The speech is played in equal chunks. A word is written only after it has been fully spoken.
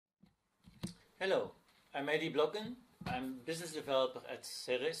Hello, I'm Eddie Blokken. I'm business developer at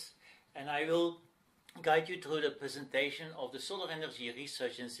Ceres, and I will guide you through the presentation of the Solar Energy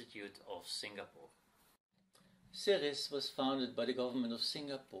Research Institute of Singapore. Ceres was founded by the government of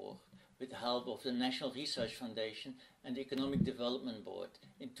Singapore with the help of the National Research Foundation and the Economic Development Board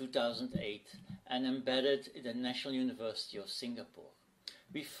in 2008 and embedded in the National University of Singapore.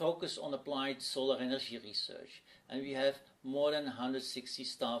 We focus on applied solar energy research, and we have more than 160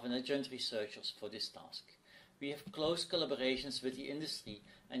 staff and adjunct researchers for this task. We have close collaborations with the industry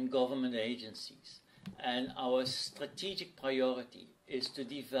and government agencies, and our strategic priority is to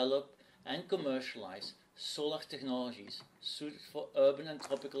develop and commercialize solar technologies suited for urban and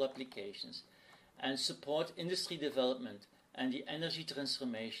tropical applications and support industry development and the energy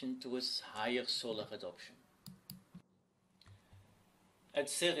transformation towards higher solar adoption. At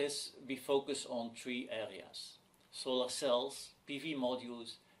Ceres, we focus on three areas: solar cells, PV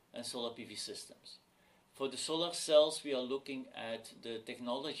modules, and solar PV systems. For the solar cells, we are looking at the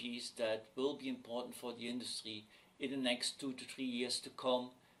technologies that will be important for the industry in the next 2 to 3 years to come,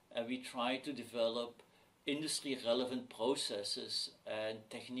 and we try to develop industry-relevant processes and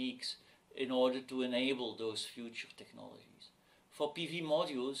techniques in order to enable those future technologies. For PV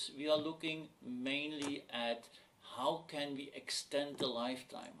modules, we are looking mainly at how can we extend the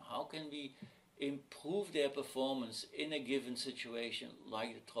lifetime, how can we improve their performance in a given situation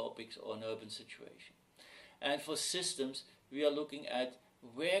like the tropics or an urban situation. And for systems, we are looking at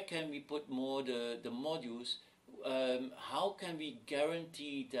where can we put more the modules, how can we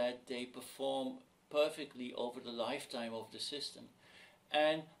guarantee that they perform perfectly over the lifetime of the system,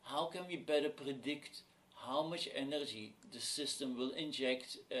 and how can we better predict how much energy the system will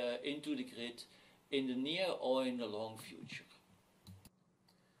inject into the grid in the near or in the long future.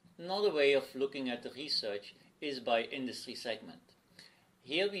 Another way of looking at the research is by industry segment.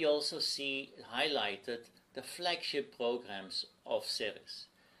 Here we also see highlighted the flagship programs of Ceres.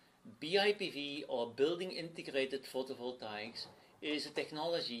 BIPV, or Building Integrated Photovoltaics, is a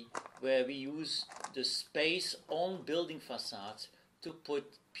technology where we use the space on building facades to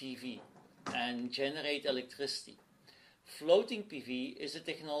put PV and generate electricity. Floating PV is a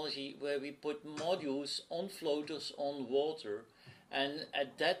technology where we put modules on floaters on water, and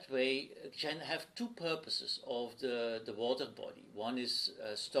at that way can have two purposes of the water body. One is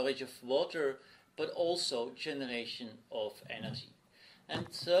storage of water, but also generation of energy. And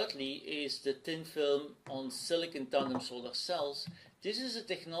thirdly is the thin film on silicon tandem solar cells. This is a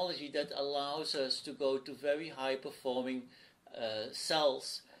technology that allows us to go to very high performing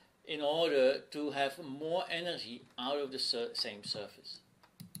cells in order to have more energy out of the same surface.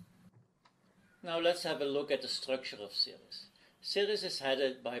 Now let's have a look at the structure of Ceres. Ceres is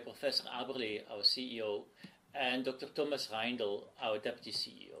headed by Professor Aberle, our CEO, and Dr. Thomas Reindl, our Deputy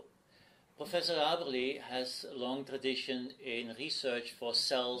CEO. Professor Aberle has a long tradition in research for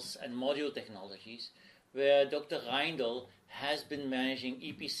cells and module technologies, where Dr. Reindl has been managing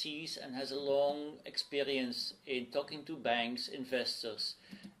EPCs and has a long experience in talking to banks, investors,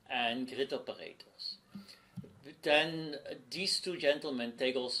 and grid operators. Then these two gentlemen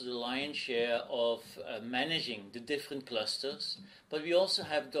take also the lion's share of managing the different clusters, but we also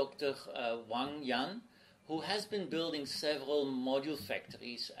have Dr. Wang Yan, who has been building several module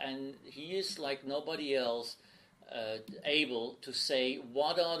factories, and he is like nobody else able to say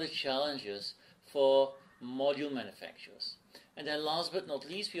what are the challenges for module manufacturers. And then last but not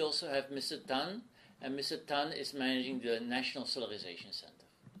least, we also have Mr. Tan, and Mr. Tan is managing the National Solarization Center.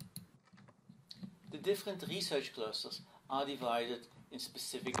 The different research clusters are divided in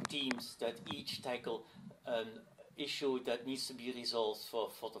specific teams that each tackle an issue that needs to be resolved for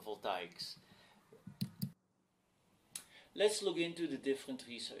photovoltaics. Let's look into the different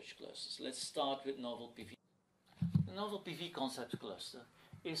research clusters. Let's start with Novel PV. The Novel PV Concept Cluster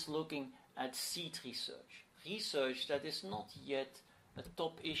is looking at seed research. Research that is not yet a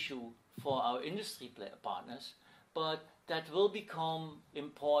top issue for our industry partners, but that will become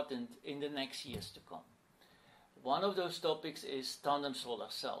important in the next years to come. One of those topics is tandem solar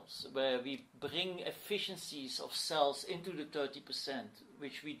cells, where we bring efficiencies of cells into the 30%,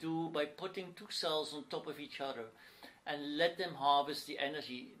 which we do by putting two cells on top of each other and let them harvest the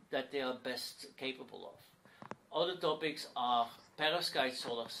energy that they are best capable of. Other topics are perovskite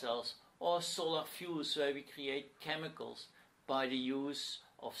solar cells or solar fuels, where we create chemicals by the use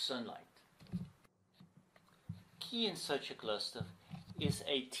of sunlight. Key in such a cluster is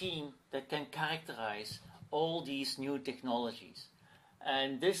a team that can characterize all these new technologies.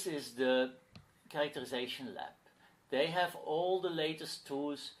 And this is the characterization lab. They have all the latest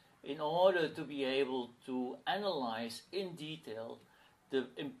tools in order to be able to analyze in detail the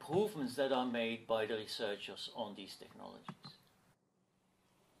improvements that are made by the researchers on these technologies.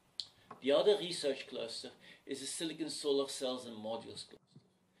 The other research cluster is the silicon solar cells and modules cluster.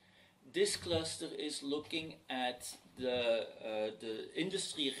 This cluster is looking at the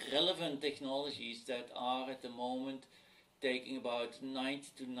industry relevant technologies that are at the moment taking about 90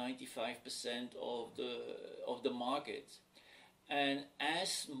 to 95% of the market. And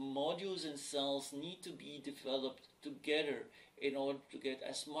as modules and cells need to be developed together in order to get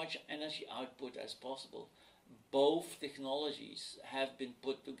as much energy output as possible, both technologies have been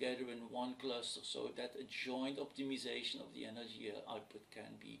put together in one cluster so that a joint optimization of the energy output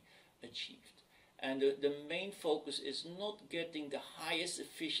can be achieved. And the main focus is not getting the highest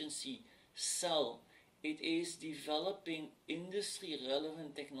efficiency cell, it is developing industry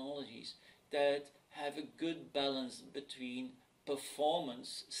relevant technologies that have a good balance between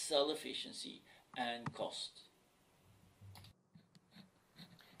performance, cell efficiency, and cost.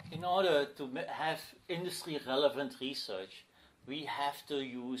 In order to have industry relevant research, we have to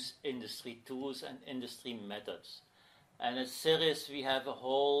use industry tools and industry methods. And at CERES, we have a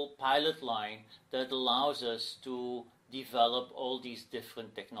whole pilot line that allows us to develop all these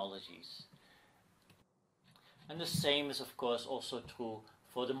different technologies. And the same is, of course, also true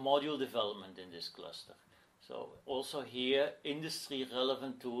for the module development in this cluster. So also here, industry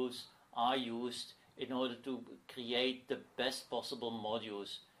relevant tools are used in order to create the best possible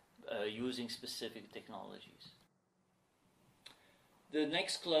modules using specific technologies. The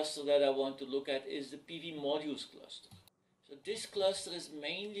next cluster that I want to look at is the PV modules cluster. So this cluster is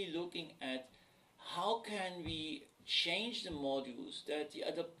mainly looking at how can we change the modules that the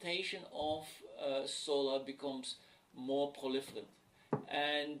adaptation of solar becomes more proliferant.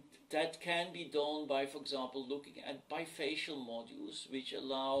 And that can be done by, for example, looking at bifacial modules, which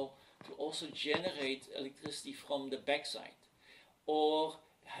allow to also generate electricity from the backside, or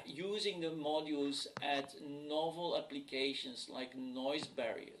using the modules at novel applications like noise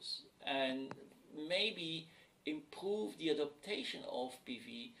barriers, and maybe improve the adaptation of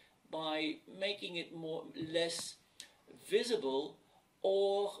PV by making it less visible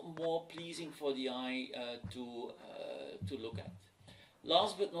or more pleasing for the eye to look at.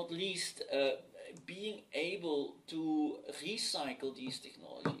 Last but not least, being able to recycle these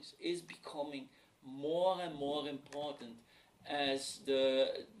technologies is becoming more and more important as the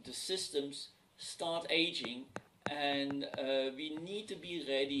systems start aging, and we need to be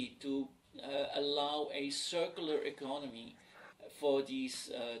ready to allow a circular economy for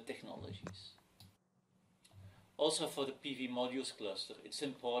these technologies. Also for the PV modules cluster, it's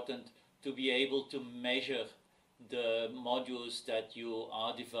important to be able to measure the modules that you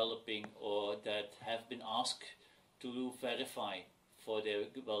are developing or that have been asked to verify for their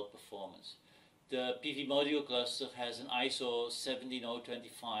well performance. The PV module cluster has an ISO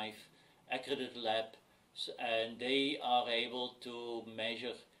 17025 accredited lab, and they are able to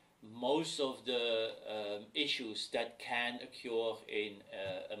measure most of the issues that can occur in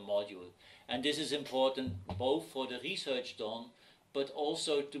a module. And this is important both for the research done, but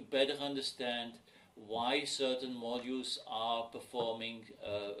also to better understand why certain modules are performing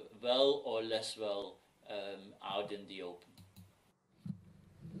well or less well out in the open.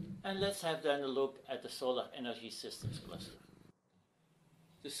 And let's have then a look at the Solar Energy Systems cluster.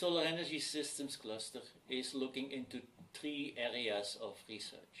 The Solar Energy Systems cluster is looking into three areas of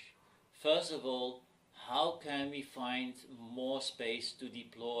research. First of all, how can we find more space to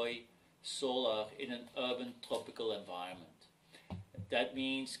deploy solar in an urban tropical environment? That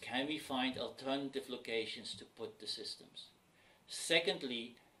means, can we find alternative locations to put the systems?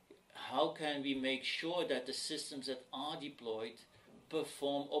 Secondly, how can we make sure that the systems that are deployed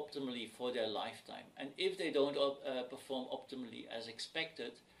perform optimally for their lifetime? And if they don't perform optimally as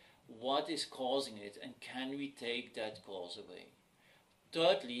expected, what is causing it, and can we take that cause away?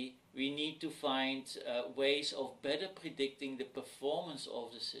 Thirdly, we need to find ways of better predicting the performance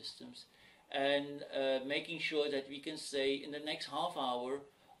of the systems and making sure that we can say in the next half hour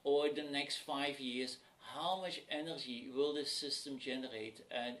or the next 5 years, how much energy will this system generate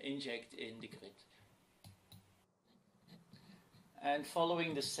and inject in the grid. And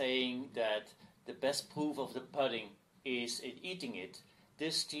following the saying that the best proof of the pudding is in eating it,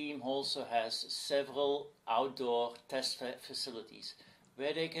 this team also has several outdoor test facilities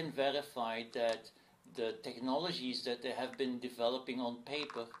where they can verify that the technologies that they have been developing on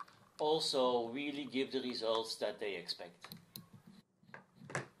paper also really give the results that they expect.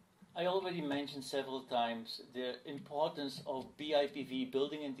 I already mentioned several times the importance of BIPV,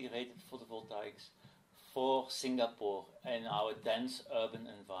 Building Integrated Photovoltaics, for Singapore and our dense urban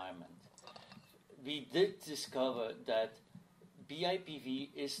environment. We did discover that BIPV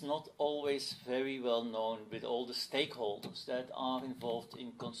is not always very well known with all the stakeholders that are involved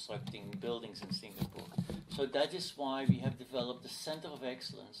in constructing buildings in Singapore. So that is why we have developed the Center of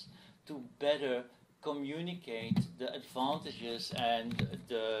Excellence to better communicate the advantages and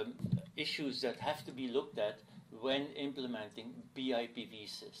the issues that have to be looked at when implementing BIPV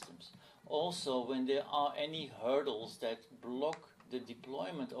systems. Also, when there are any hurdles that block the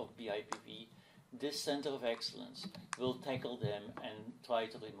deployment of BIPV, this Center of Excellence will tackle them and try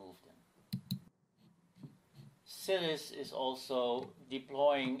to remove them. CIRIS is also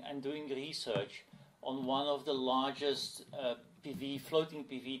deploying and doing research on one of the largest floating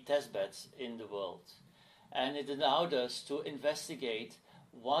PV testbeds in the world. And it allowed us to investigate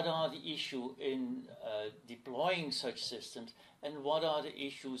what are the issues in deploying such systems and what are the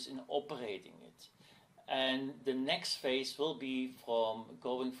issues in operating it. And the next phase will be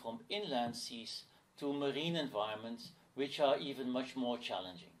going from inland seas to marine environments, which are even much more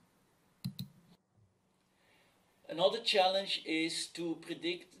challenging. Another challenge is to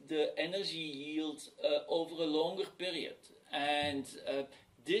predict the energy yield over a longer period. And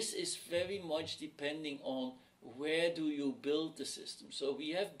this is very much depending on where do you build the system. So we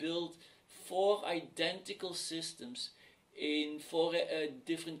have built 4 identical systems in 4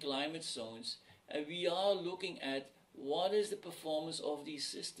 different climate zones. And we are looking at what is the performance of these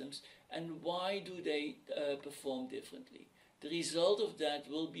systems and why do they perform differently. The result of that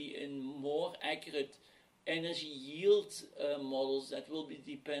will be in more accurate energy yield models that will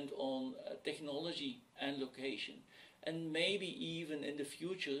depend on technology and location. And maybe even in the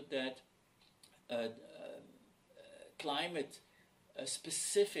future that climate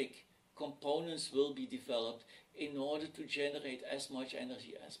specific components will be developed in order to generate as much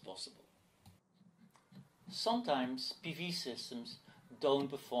energy as possible. Sometimes PV systems don't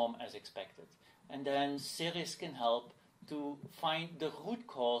perform as expected, and then CIRIS can help to find the root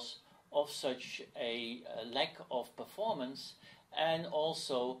cause of such a lack of performance and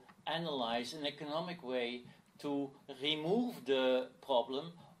also analyze an economic way to remove the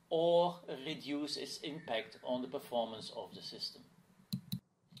problem or reduce its impact on the performance of the system.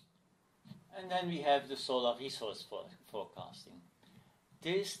 And then we have the solar resource forecasting.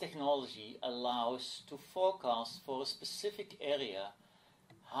 This technology allows to forecast for a specific area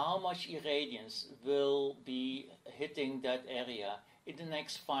how much irradiance will be hitting that area in the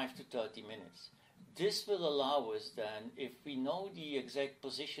next 5 to 30 minutes. This will allow us then, if we know the exact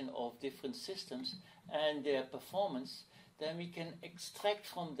position of different systems and their performance, then we can extract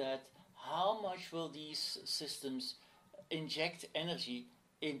from that how much will these systems inject energy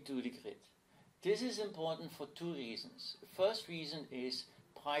into the grid. This is important for 2 reasons. The first reason is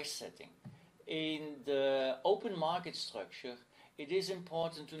price setting. In the open market structure, it is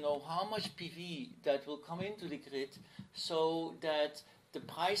important to know how much PV that will come into the grid so that the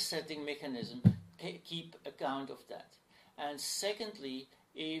price setting mechanism keep account of that. And secondly,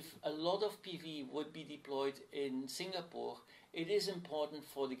 if a lot of PV would be deployed in Singapore, it is important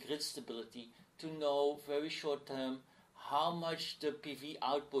for the grid stability to know very short term how much the PV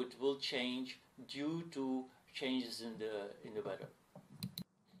output will change due to changes in the weather.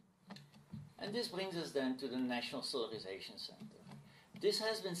 And this brings us then to the National Solarization Center. This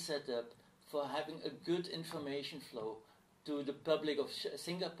has been set up for having a good information flow to the public of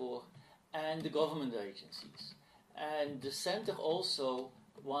Singapore and the government agencies. And the center also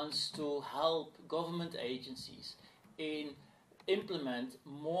wants to help government agencies in implement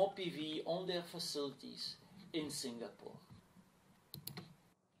more PV on their facilities in Singapore.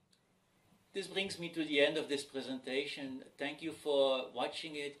 This brings me to the end of this presentation. Thank you for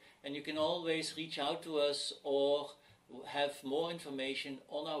watching it, and you can always reach out to us or have more information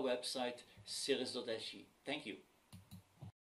on our website, ciris.sg. Thank you.